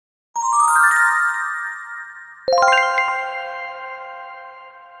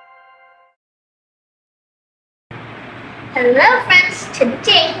Hello friends,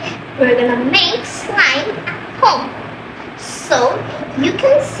 today we're gonna make slime at home. So you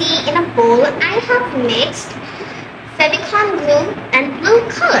can see in a bowl I have mixed Fevicon glue and blue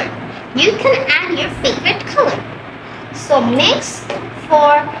color. You can add your favorite color. So mix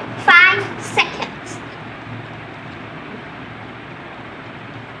for 5 seconds.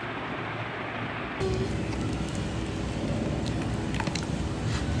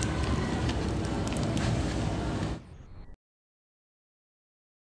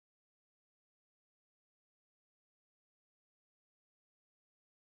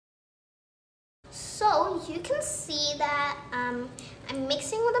 So you can see that I'm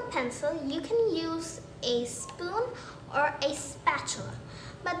mixing with a pencil. You can use a spoon or a spatula,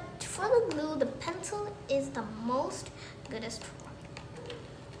 but for the glue, the pencil is the most goodest one.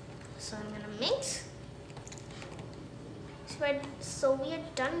 So I'm gonna mix. So we are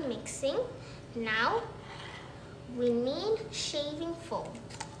done mixing. Now we need shaving foam.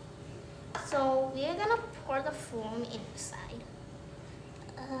 So we are gonna pour the foam inside.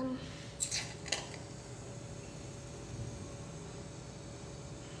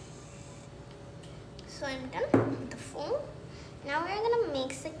 So I'm done with the foam. Now we're gonna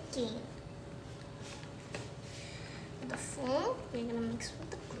mix again. With the foam, we're gonna mix with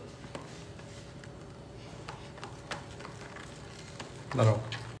the glue. No.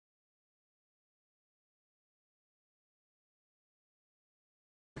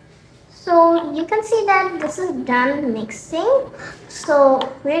 So you can see that this is done mixing. So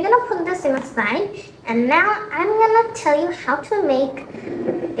we're gonna put this inside, and now I'm gonna tell you how to make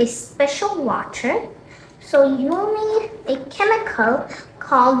a special water. So you will need a chemical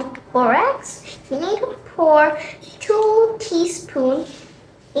called borax. You need to pour 2 teaspoons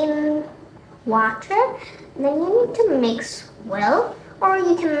in water. Then you need to mix well, or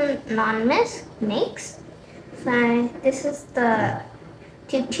you can mix. So this is the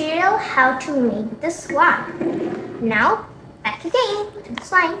tutorial how to make this water. Now back again to the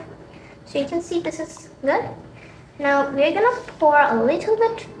slime. So you can see this is good. Now we're gonna pour a little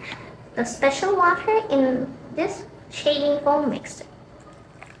bit the special water in this shaving foam mixture.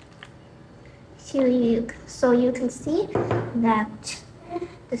 So you can see that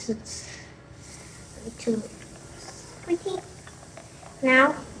this is too pretty.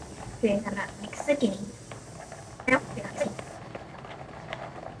 Now we're gonna mix again. Now we're gonna mix.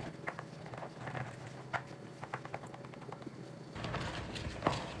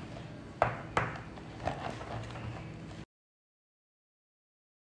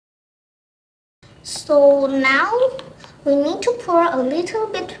 So now we need to pour a little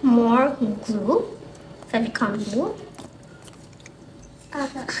bit more glue, Fevicon glue.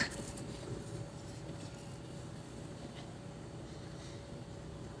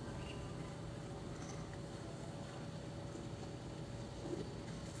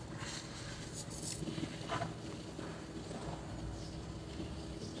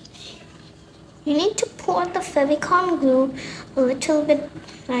 You need to pour the Fevicon glue a little bit,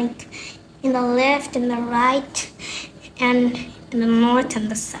 like in the left and the right, and in the north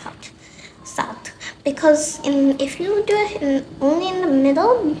and the south. Because if you do it only in the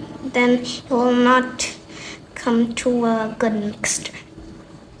middle, then it will not come to a good mixture.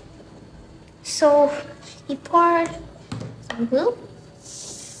 So you pour some glue.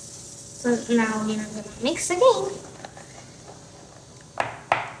 So now we're gonna mix again.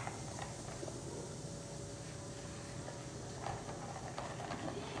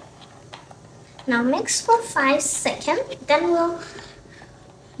 Now mix for 5 seconds, then we'll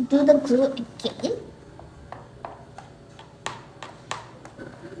do the glue again.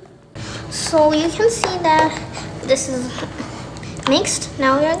 So you can see that this is mixed.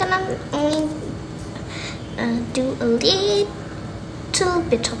 Now we're gonna only do a little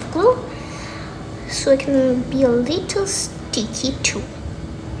bit of glue so it can be a little sticky too.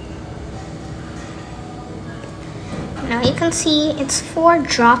 Now you can see it's 4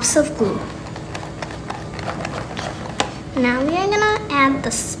 drops of glue. Now we are gonna add the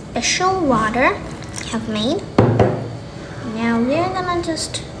special water we have made. Now we are gonna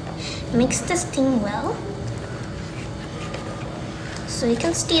just mix this thing well. So you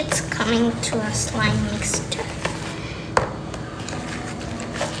can see it's coming to a slime mixture.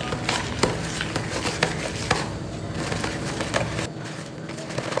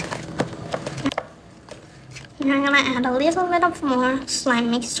 Now I'm gonna add a little bit of more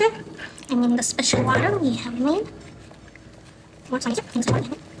slime mixture. I mean the special water we have made. More slime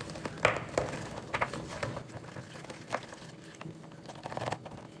mixture.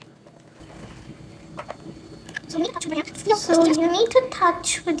 So you need to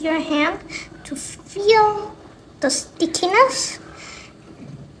touch with your hand to feel the stickiness.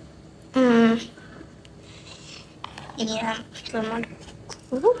 Yeah, some more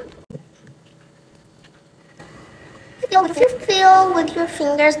glue. If you feel with your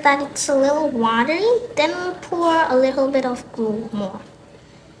fingers that it's a little watery, then pour a little bit of glue more,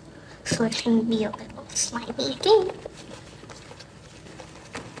 so it can be a little slimy again.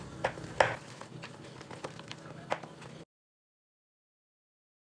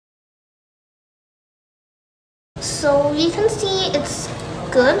 So you can see it's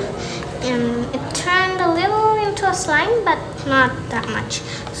good, and it turned a little into a slime, but not that much.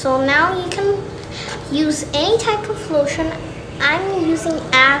 So now you can use any type of lotion. I'm using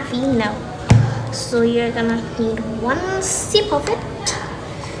Aveeno. So you're gonna need 1 sip of it,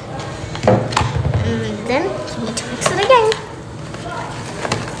 and then you need to mix it again.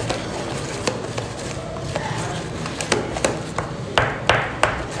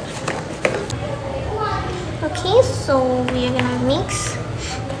 Okay, so we're gonna mix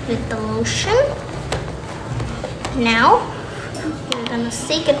with the lotion. Now we're gonna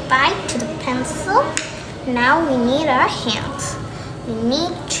say goodbye to the pencil. Now we need our hands. We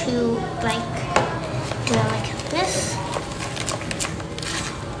need to do it like this.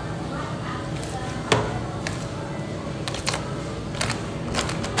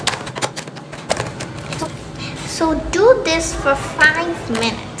 So do this for 5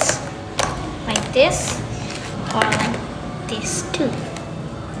 minutes, like this, or like this too.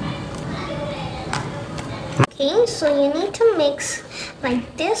 Okay, so you need to mix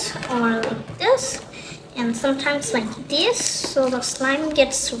like this or like this, and sometimes like this, so the slime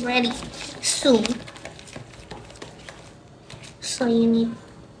gets ready soon. So you need,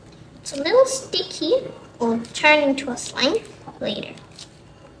 it's a little sticky, will turn into a slime later.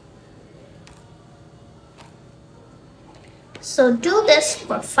 So do this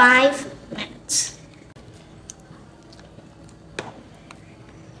for 5 minutes.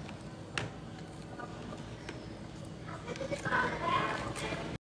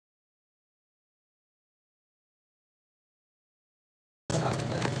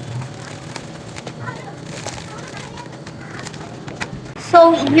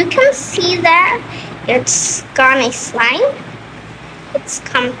 So you can see that it's gone a slime. It's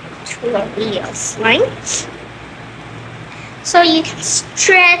come to a real slime. So you can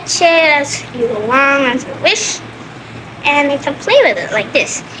stretch it as long as you wish, and you can play with it like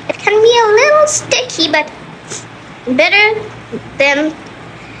this. It can be a little sticky, but better than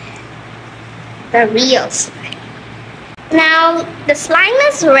the real slime. Now the slime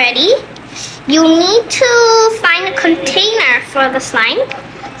is ready. You need to find a container for the slime.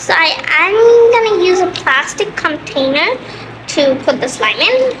 So I'm gonna use a plastic container to put the slime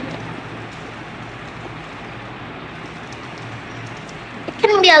in. It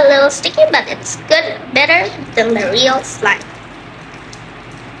can be a little sticky, but it's better than the real slime.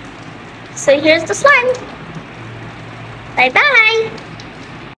 So here's the slime. Bye bye.